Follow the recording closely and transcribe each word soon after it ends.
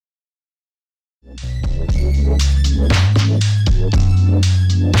Welcome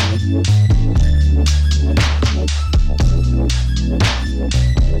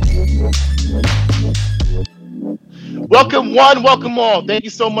one, welcome all. Thank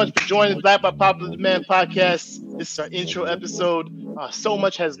you so much for joining the Black by Popular Demand podcast. This is our intro episode. So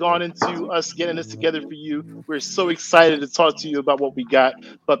much has gone into us getting this together for you. We're so excited to talk to you about what we got.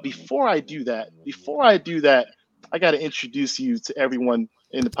 But before I do that, I got to introduce you to everyone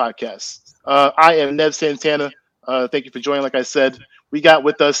in the podcast. I am Nev Santana. Thank you for joining. Like I said, we got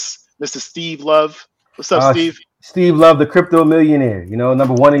with us Mr. Steve Love. What's up, Steve? Steve Love, the crypto millionaire.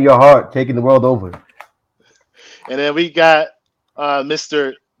 Number one in your heart, taking the world over. And then we got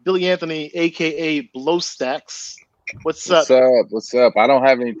Mr. Billy Anthony, aka Blowstacks. What's up? What's up? I don't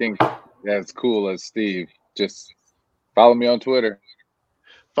have anything as cool as Steve. Just follow me on Twitter.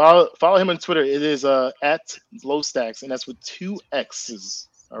 Follow him on Twitter. It is at Blowstacks, and that's with 2 X's.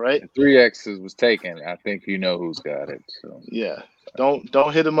 All right. 3 X's was taken. I think you know who's got it. So yeah,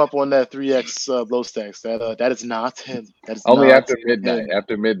 don't hit him up on that 3X Blowstacks. That is not him. That is only not after midnight. him.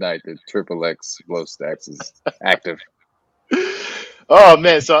 After midnight, the triple X Blowstacks is active. Oh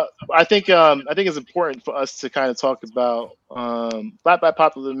man, so I think it's important for us to kind of talk about Black by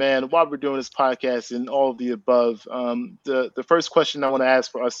Popular Demand while we're doing this podcast and all of the above. The first question I want to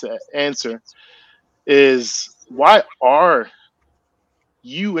ask for us to answer is, why are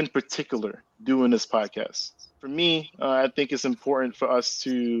you in particular doing this podcast? For me, I think it's important for us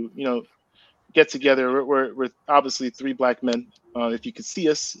to get together. We're obviously 3 black men. If you can see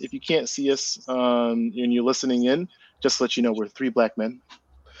us, if you can't see us, and you're listening in, just to let you know, we're 3 black men,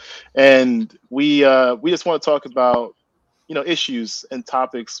 and we just want to talk about issues and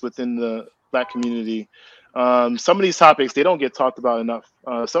topics within the black community. Some of these topics, they don't get talked about enough.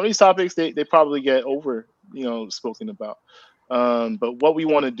 Some of these topics they probably get over spoken about. But what we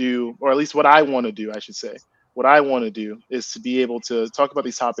want to do, or at least what I want to do, I should say, what I want to do is to be able to talk about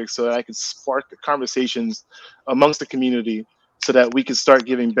these topics so that I can spark conversations amongst the community, so that we can start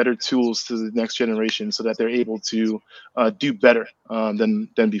giving better tools to the next generation, so that they're able to do better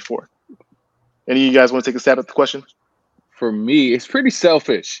than before. Any of you guys want to take a stab at the question? For me, it's pretty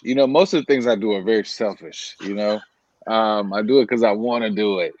selfish. Most of the things I do are very selfish. I do it because I want to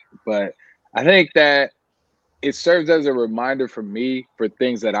do it. But I think that it serves as a reminder for me for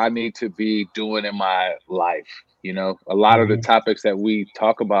things that I need to be doing in my life. A lot of the topics that we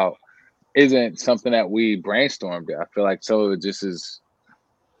talk about isn't something that we brainstormed. I feel like some of it just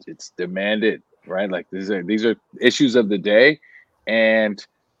it's demanded, right? Like these are issues of the day, and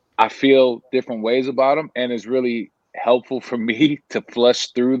I feel different ways about them, and it's really helpful for me to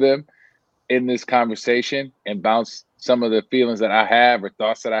flush through them in this conversation and bounce some of the feelings that I have or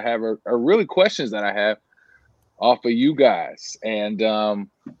thoughts that I have or really questions that I have off of you guys. And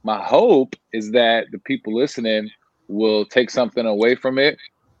my hope is that the people listening will take something away from it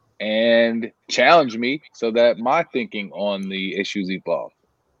and challenge me so that my thinking on the issues evolve.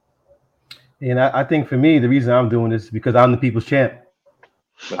 And I think for me, the reason I'm doing this is because I'm the people's champ.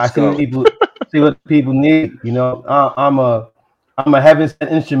 I see what people need. I'm a heaven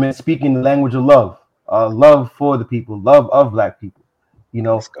sent instrument speaking the language of love, love for the people, love of black people.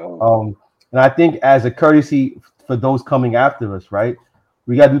 And I think as a courtesy for those coming after us, right,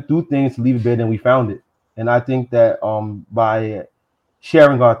 we got to do things to leave it better than we found it. And I think that by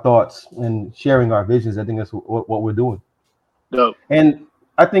sharing our thoughts and sharing our visions, I think that's what we're doing. No. And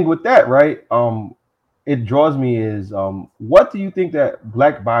I think with that, right, it draws me is what do you think that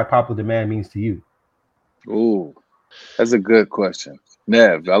Black by Popular Demand means to you? Ooh, that's a good question.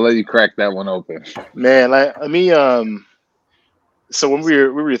 Nev, I'll let you crack that one open. Man, so when we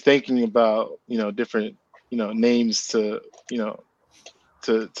were thinking about different names to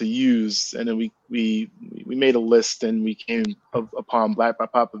use, and then we made a list and we came upon Black by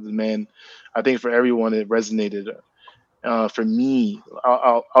Popular Demand. I think for everyone it resonated. For me,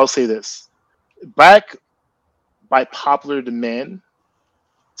 I'll say this: Black by Popular Demand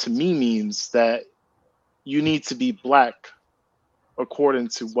to me means that you need to be black according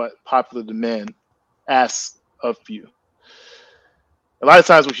to what popular demand asks of you. A lot of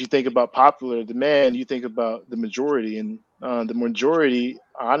times when you think about popular demand, you think about the majority, and the majority,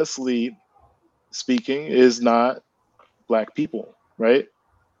 honestly speaking, is not black people, right?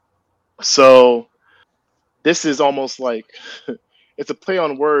 So this is almost like it's a play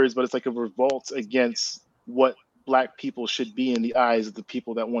on words, but it's like a revolt against what black people should be in the eyes of the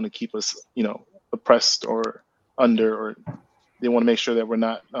people that want to keep us, oppressed or under, or they want to make sure that we're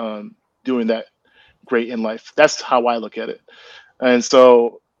not doing that great in life. That's how I look at it. And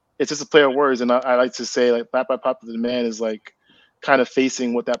so it's just a play on words. And I like to say, like, Black by Popular Demand is like kind of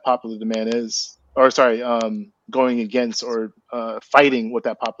facing what that popular demand is, or sorry, going against or fighting what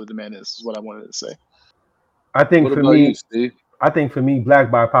that popular demand is what I wanted to say. I think What for about you, me, Steve?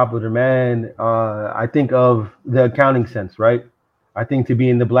 black by popular demand. I think of the accounting sense, right? I think to be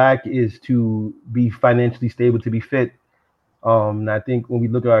in the black is to be financially stable, to be fit. And I think when we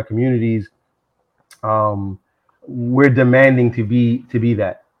look at our communities, um, we're demanding to be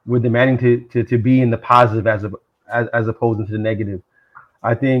that. We're demanding to be in the positive as opposed to the negative.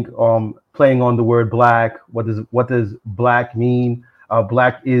 I think playing on the word black, what does black mean?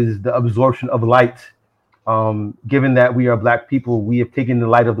 Black is the absorption of light. Given that we are black people, we have taken the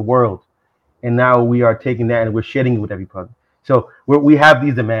light of the world, and now we are taking that and we're sharing it with everybody. So we have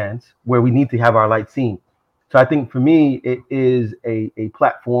these demands where we need to have our light seen. So I think for me, it is a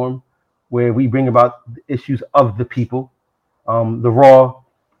platform where we bring about the issues of the people, the raw,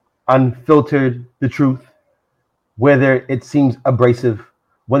 unfiltered, the truth, whether it seems abrasive,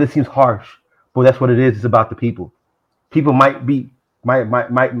 whether it seems harsh, but that's what it is. It's about the people. People might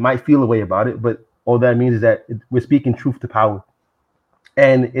feel a way about it, but all that means is that we're speaking truth to power,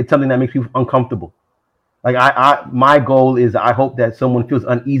 and it's something that makes people uncomfortable. Like my goal is I hope that someone feels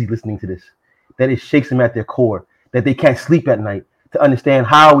uneasy listening to this, that it shakes them at their core, that they can't sleep at night to understand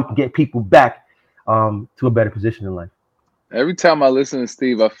how we can get people back to a better position in life. Every time I listen to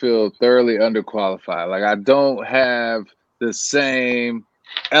Steve, I feel thoroughly underqualified. Like I don't have the same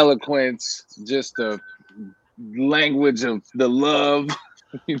eloquence, just the language of the love.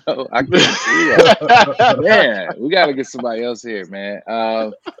 I can't do that. Man, we got to get somebody else here, man.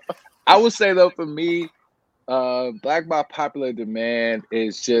 I would say though, for me, black by popular demand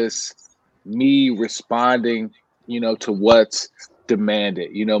is just me responding, to what's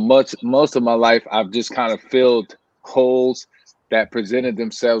demanded. Most of my life I've just kind of filled holes that presented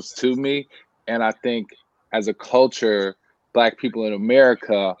themselves to me. And I think as a culture, black people in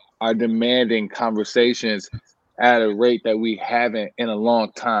America are demanding conversations at a rate that we haven't in a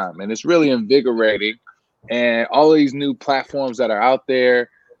long time. And it's really invigorating. And all these new platforms that are out there,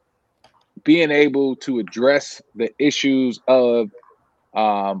 being able to address the issues of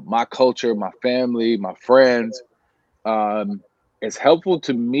my culture, my family, my friends, is helpful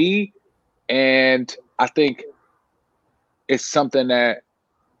to me. And I think it's something that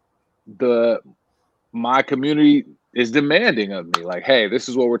the my community is demanding of me. Like, hey, this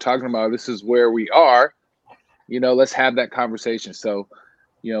is what we're talking about. This is where we are. Let's have that conversation. So,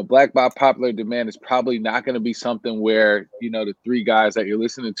 black by popular demand is probably not going to be something where, the three guys that you're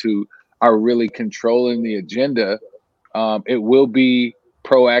listening to are really controlling the agenda. It will be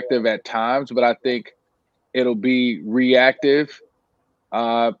proactive at times, but I think it'll be reactive.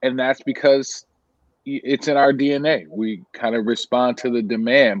 And that's because it's in our DNA. We kind of respond to the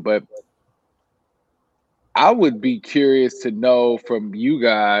demand. But I would be curious to know from you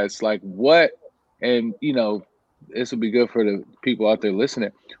guys, like what, and this will be good for the people out there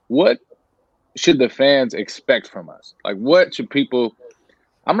listening. What should the fans expect from us? Like, what should people?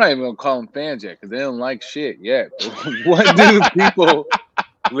 I'm not even gonna call them fans yet because they don't like shit yet. What do the people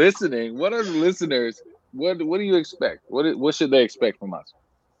listening? What are the listeners? What do you expect? What should they expect from us?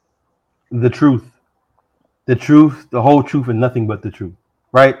 The truth, the whole truth, and nothing but the truth.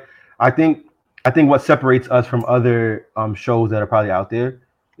 Right? I think what separates us from other shows that are probably out there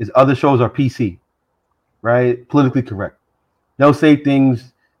is other shows are PC, right? Politically correct. They'll say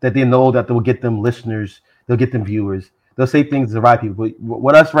things that they know that will get them listeners, they'll get them viewers. They'll say things to the right people. But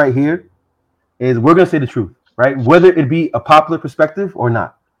what us right here is we're gonna say the truth, right? Whether it be a popular perspective or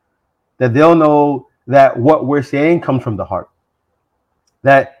not. That they'll know that what we're saying comes from the heart.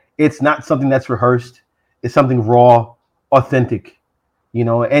 That it's not something that's rehearsed. It's something raw, authentic, and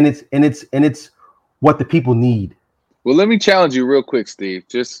it's what the people need. Well, let me challenge you real quick, Steve.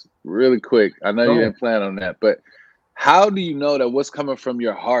 Just really quick. I know Go you ahead. didn't plan on that, but how do you know that what's coming from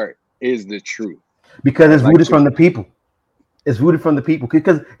your heart is the truth? Because it's rooted from the people. It's rooted from the people.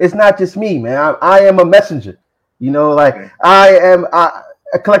 Because it's not just me, man. I am a messenger. Like Okay. I am a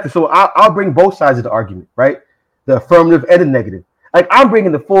collector. So I'll bring both sides of the argument, right? The affirmative and the negative. Like I'm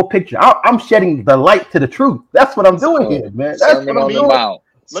bringing the full picture. I'm shedding the light to the truth. That's what I'm doing here, man. That's Sermon what I'm on the doing. Mount.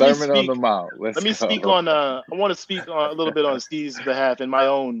 Let me Sermon on the speak. Mount. Let Let's me speak go. on. I want to speak on a little bit on Steve's behalf and my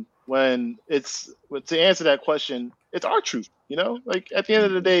own. When it's to answer that question, it's our truth. Like at the end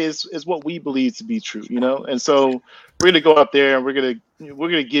of the day, is what we believe to be true. And so we're gonna go up there and we're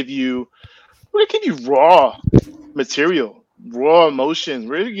gonna give you raw material, raw emotion.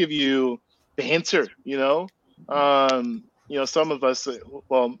 We're gonna give you banter. Some of us,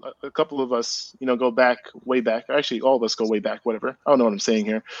 well, a couple of us, go back way back. Actually, all of us go way back. Whatever. I don't know what I'm saying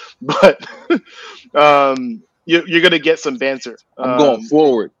here, but you're gonna get some banter. I'm going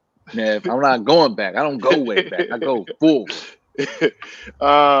forward, Nev. I'm not going back. I don't go way back. I go forward.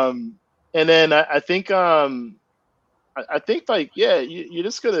 And then I think I think like you're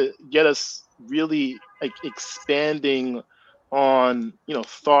just gonna get us really like expanding on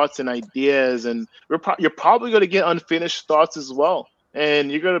thoughts and ideas, and you're probably gonna get unfinished thoughts as well.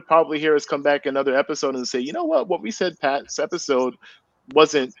 And you're gonna probably hear us come back another episode and say, you know what we said past episode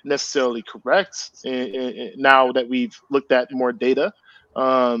wasn't necessarily correct. Now that we've looked at more data,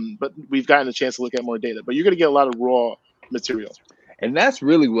 but we've gotten a chance to look at more data. But you're gonna get a lot of raw material. And that's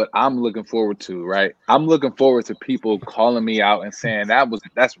really what I'm looking forward to, right? I'm looking forward to people calling me out and saying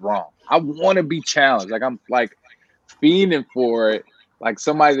that's wrong. I want to be challenged. Like I'm like fiending for it. Like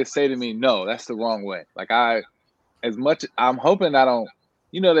somebody to say to me, no, that's the wrong way. Like I'm hoping I don't,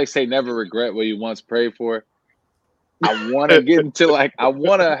 they say never regret what you once prayed for. I want to get into I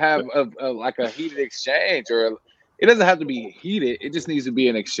want to have a heated exchange, or it doesn't have to be heated. It just needs to be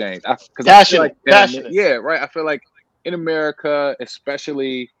an exchange. Because I feel like passionate. Yeah, right. I feel like in America,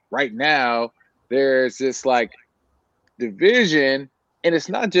 especially right now, there's this division, and it's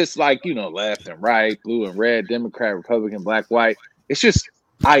not just left and right, blue and red, Democrat, Republican, black, white. It's just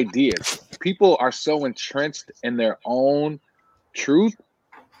ideas. People are so entrenched in their own truth,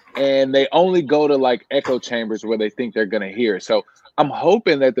 and they only go to echo chambers where they think they're going to hear. So I'm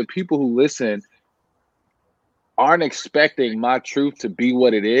hoping that the people who listen aren't expecting my truth to be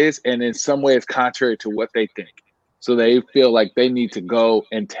what it is, and in some way it's contrary to what they think. So they feel like they need to go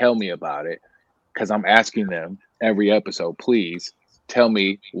and tell me about it, because I'm asking them every episode, please tell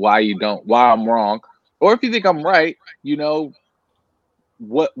me why I'm wrong. Or if you think I'm right,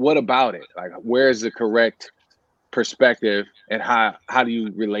 what about it? Like, where is the correct perspective, and how do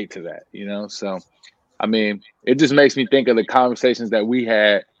you relate to that? So I mean, it just makes me think of the conversations that we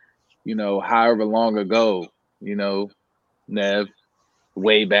had, however long ago, Nev,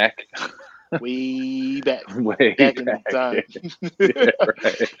 way back. Way back in back. time.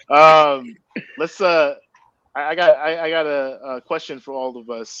 Let's I got a question for all of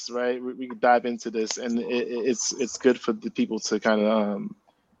us, right? We can dive into this, and it's good for the people to kind of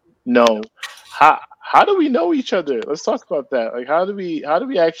know how do we know each other. Let's talk about that. Like, how do we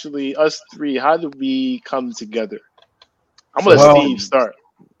actually, us three, how do we come together? I'm gonna let Steve start.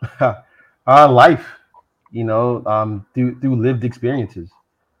 Life, through lived experiences.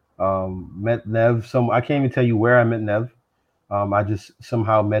 Met Nev. I can't even tell you where I met Nev. I just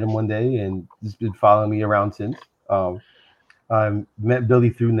somehow met him one day and just been following me around since. I met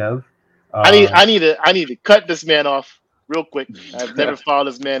Billy through Nev. I need to cut this man off real quick. I've never followed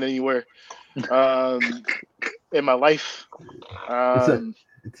this man anywhere in my life.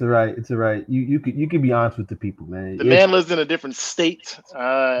 It's all right. It's all right. You could be honest with the people, man. The man lives in a different state.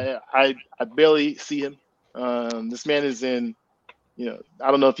 I barely see him. This man is in. I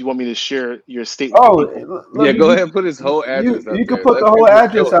don't know if you want me to share your state. Oh, yeah, go ahead and put his whole address out there. You can put the whole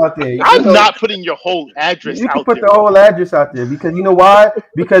address out there. I'm not putting your whole address out there. You can put the whole address out there, because you know why?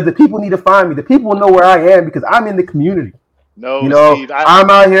 Because the people need to find me. The people will know where I am because I'm in the community. No, Steve,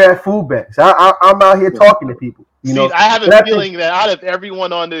 I'm out here at food banks. I'm out here talking to people. Steve, I have a feeling that out of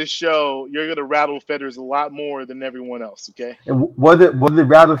everyone on this show, you're gonna rattle feathers a lot more than everyone else. Okay. And whether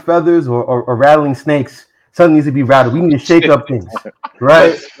rattle feathers or rattling snakes, something needs to be rattled. We need to shake up things,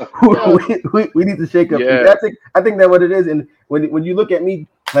 right? we need to shake up things. I think that's what it is. And when you look at me,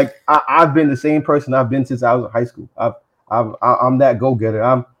 like I've been the same person I've been since I was in high school. I'm that go getter.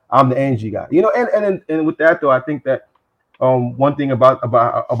 I'm the energy guy. And with that though, I think that one thing about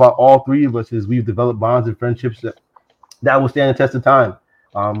all three of us is we've developed bonds and friendships that will stand the test of time,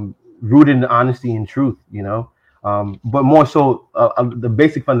 rooted in honesty and truth. But more so, the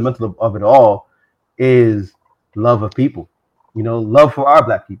basic fundamental of it all is love of people, love for our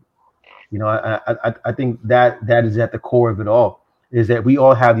Black people. I think that is at the core of it all, is that we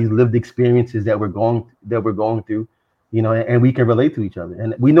all have these lived experiences that we're going through, and we can relate to each other,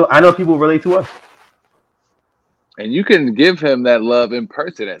 and I know people relate to us. And you can give him that love in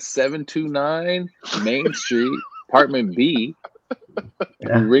person at 729 Main Street, apartment B.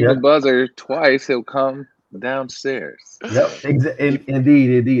 You ring the buzzer twice, he'll come downstairs. Yep,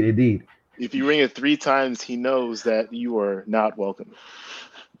 indeed. If you ring it 3 times, he knows that you are not welcome.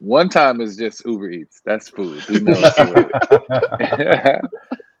 One time is just Uber Eats. That's food. He knows.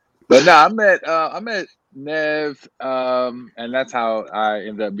 But no, I met Nev, and that's how I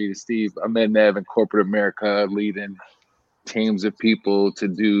ended up meeting Steve. I met Nev in corporate America, leading teams of people to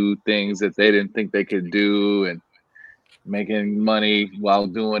do things that they didn't think they could do, and making money while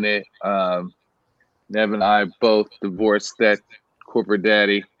doing it. Nev and I both divorced that corporate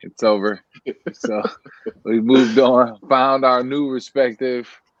daddy. It's over. So we moved on, found our new respective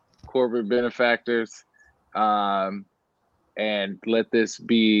corporate benefactors, and let this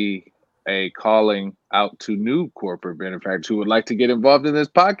be a calling out to new corporate benefactors who would like to get involved in this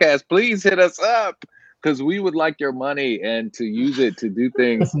podcast. Please hit us up because we would like your money and to use it to do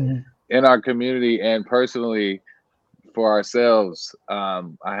things in our community and personally for ourselves. I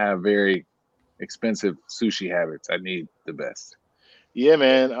have very expensive sushi habits. I need the best. Yeah,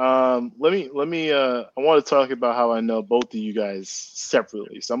 man. Let me. I want to talk about how I know both of you guys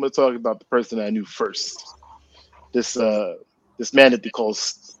separately. So I'm going to talk about the person I knew first. This man that they call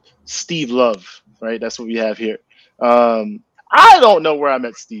Steve Love, right? That's what we have here. I don't know where I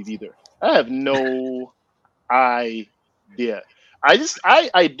met Steve either. I have no idea.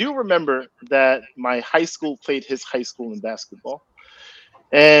 I do remember that my high school played his high school in basketball,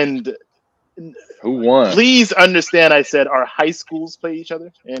 and Who won? please understand, I said our high schools play each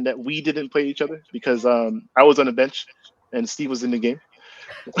other, and that we didn't play each other because I was on the bench and Steve was in the game.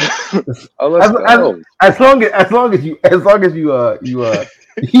 Oh, let's go. As long as you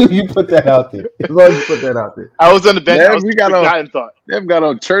you put that out there. As long as you put that out there. I was on the bench. Nev, I was you the got guy in thought. They've got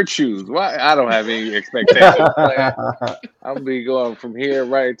on church shoes. Why? I don't have any expectations. I'm gonna be going from here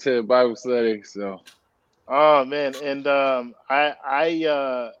right to Bible study. So, Oh man, and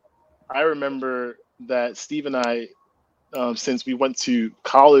I remember that Steve and I, since we went to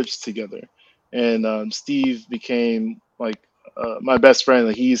college together, and Steve became like my best friend.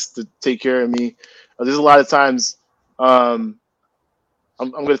 Like he used to take care of me. There's a lot of times. I'm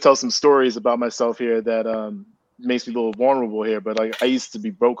going to tell some stories about myself here that makes me a little vulnerable here. But like I used to be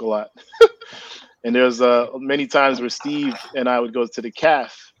broke a lot, and there's many times where Steve and I would go to the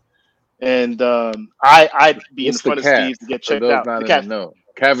calf, and I'd be in what's front of calf? Steve to get For checked those out. not The in calf, the know.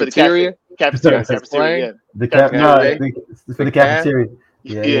 for the Cafeteria? cafeteria, Explain. cafeteria. Yeah. The cap, no, Cafeteria? it's for the The calf? cafeteria.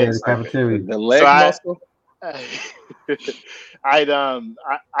 Yeah, Yes. the cafeteria. The leg So muscle?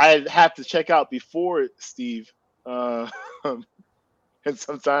 I'd have to check out before Steve, and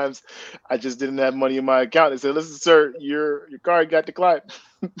sometimes I just didn't have money in my account. They said, "Listen, sir, your card got declined."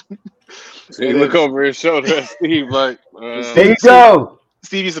 So you And look then over his shoulder at Steve like, There you go.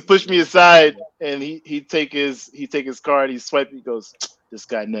 Steve used to push me aside, and he'd take his card, he'd swipe it, he goes, "This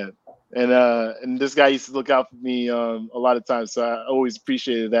guy Nev," and this guy used to look out for me a lot of times, so I always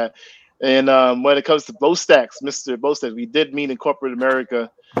appreciated that. And when it comes to Bostacks, Mr. Bostacks, we did meet in corporate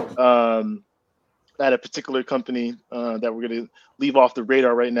America at a particular company that we're going to leave off the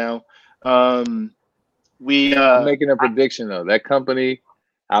radar right now. We I'm making a prediction though. That company,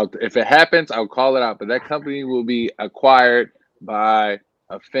 if it happens, I'll call it out. But that company will be acquired by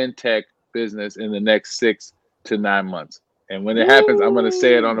a fintech business in the next 6 to 9 months. And when it happens, I'm going to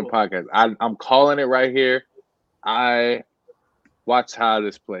say it on the podcast. I'm calling it right here. I watch how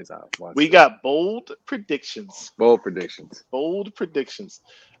this plays out. We got bold predictions. Bold predictions. Bold predictions.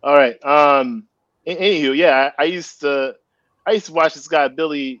 All right. Anywho, yeah, I used to watch this guy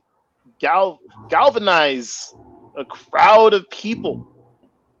Billy galvanize a crowd of people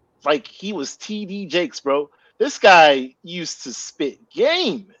like he was TD Jakes, bro. This guy used to spit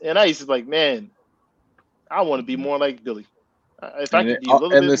game, and I used to be like, man, I want to be more like Billy. If I could be a little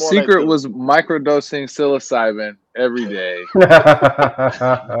bit more like Billy. And the secret was microdosing psilocybin every day.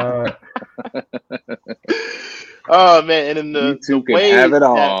 Oh man, and then the way have it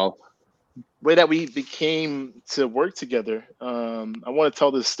all. Way that we became to work together. I want to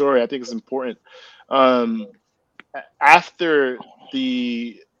tell this story. I think it's important. After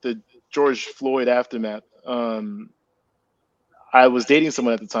the George Floyd aftermath, I was dating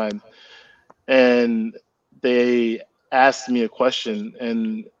someone at the time, and they asked me a question,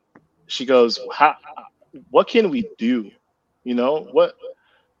 and she goes, what can we do? You know,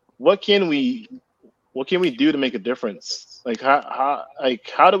 what can we do to make a difference? Like how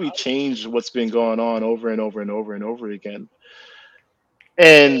do we change what's been going on over and over and over and over again?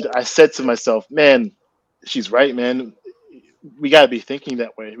 And I said to myself, man, she's right, man. We got to be thinking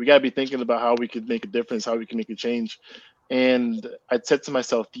that way. We got to be thinking about how we could make a difference, how we can make a change. And I said to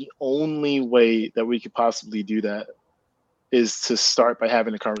myself, the only way that we could possibly do that is to start by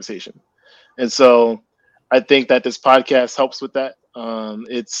having a conversation. And so I think that this podcast helps with that.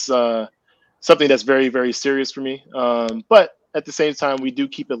 It's something that's very, very serious for me. But at the same time, we do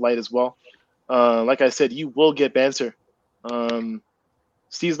keep it light as well. Like I said, you will get banter.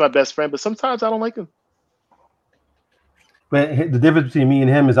 Steve's my best friend, but sometimes I don't like him. But the difference between me and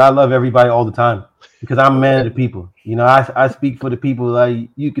him is I love everybody all the time because I'm a man of the people. You know, I speak for the people. Like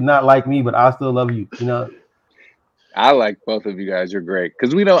you cannot like me, but I still love you. You know. I like both of you guys. You're great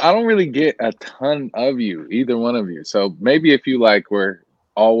because I don't really get a ton of you, either one of you. So maybe if you were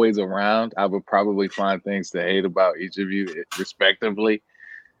always around, I would probably find things to hate about each of you respectively.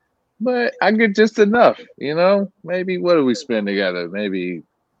 But I get just enough, Maybe what do we spend together? Maybe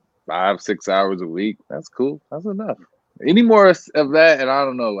 5-6 hours a week. That's cool. That's enough. Any more of that, and I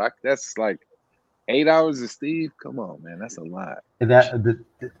don't know. That's like 8 hours of Steve. Come on, man. That's a lot.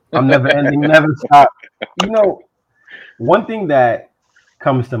 I'm never ending, never stop. One thing that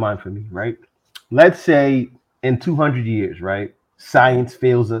comes to mind for me, right? Let's say in 200 years, right? Science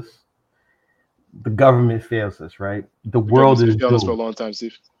fails us. The government fails us, right? The world is failed us for a doomed. long time,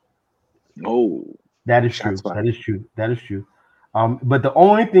 Steve. Oh, that is true. That is true. That is true. But the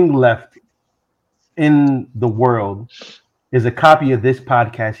only thing left in the world is a copy of this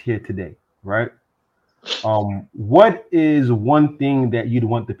podcast here today, right? What is one thing that you'd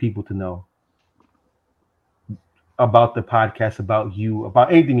want the people to know about the podcast, about you,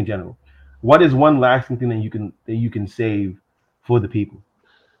 about anything in general? What is one lasting thing that you can save for the people?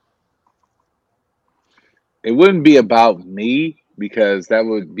 It wouldn't be about me because that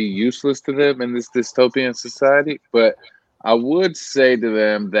would be useless to them in this dystopian society. But I would say to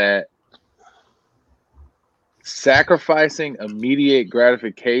them that sacrificing immediate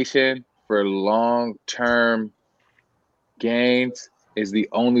gratification for long-term gains is the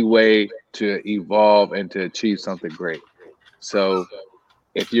only way to evolve and to achieve something great. So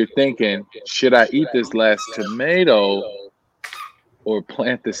if you're thinking, should I eat this last tomato or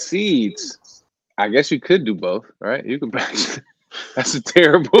plant the seeds? I guess you could do both, right? You could. That's a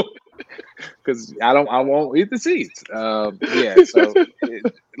terrible because I won't eat the seeds. Yeah. So,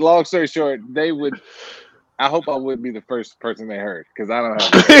 long story short, they would. I hope I wouldn't be the first person they heard because I don't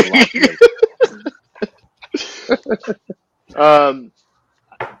have a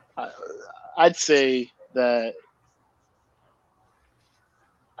lot. I'd say that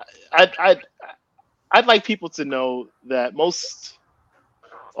I'd like people to know that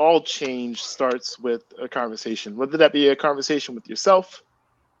all change starts with a conversation, whether that be a conversation with yourself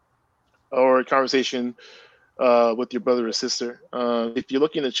or a conversation with your brother or sister. If you're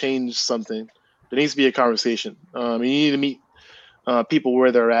looking to change something, there needs to be a conversation. You need to meet people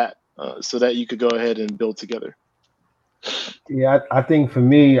where they're at so that you could go ahead and build together. Yeah, I think for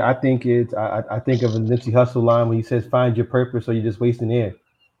me, I think of a Nipsey Hussle line when he says, "Find your purpose, or you're just wasting air."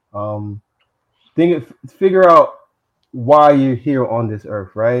 Figure out why you're here on this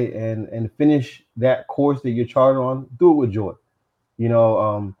earth, right? And finish that course that you're charted on. Do it with joy.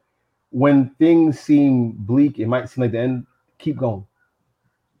 When things seem bleak, it might seem like the end. Keep going.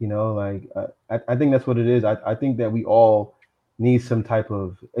 I think that's what it is. I think that we all need some type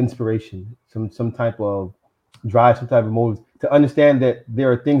of inspiration, some type of drive, some type of motive to understand that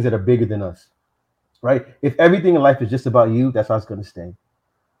there are things that are bigger than us, right? If everything in life is just about you, that's how it's going to stay.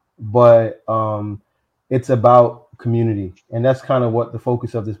 But it's about community, and that's kind of what the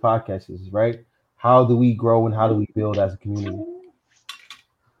focus of this podcast is, right? How do we grow and how do we build as a community?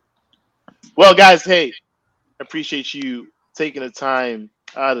 Well, guys, hey, appreciate you taking the time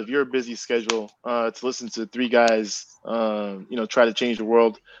out of your busy schedule to listen to three guys, try to change the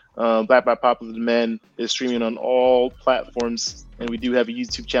world. Black by Popular Demand is streaming on all platforms, and we do have a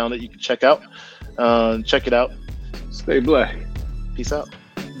YouTube channel that you can check out. Check it out. Stay black. Peace out.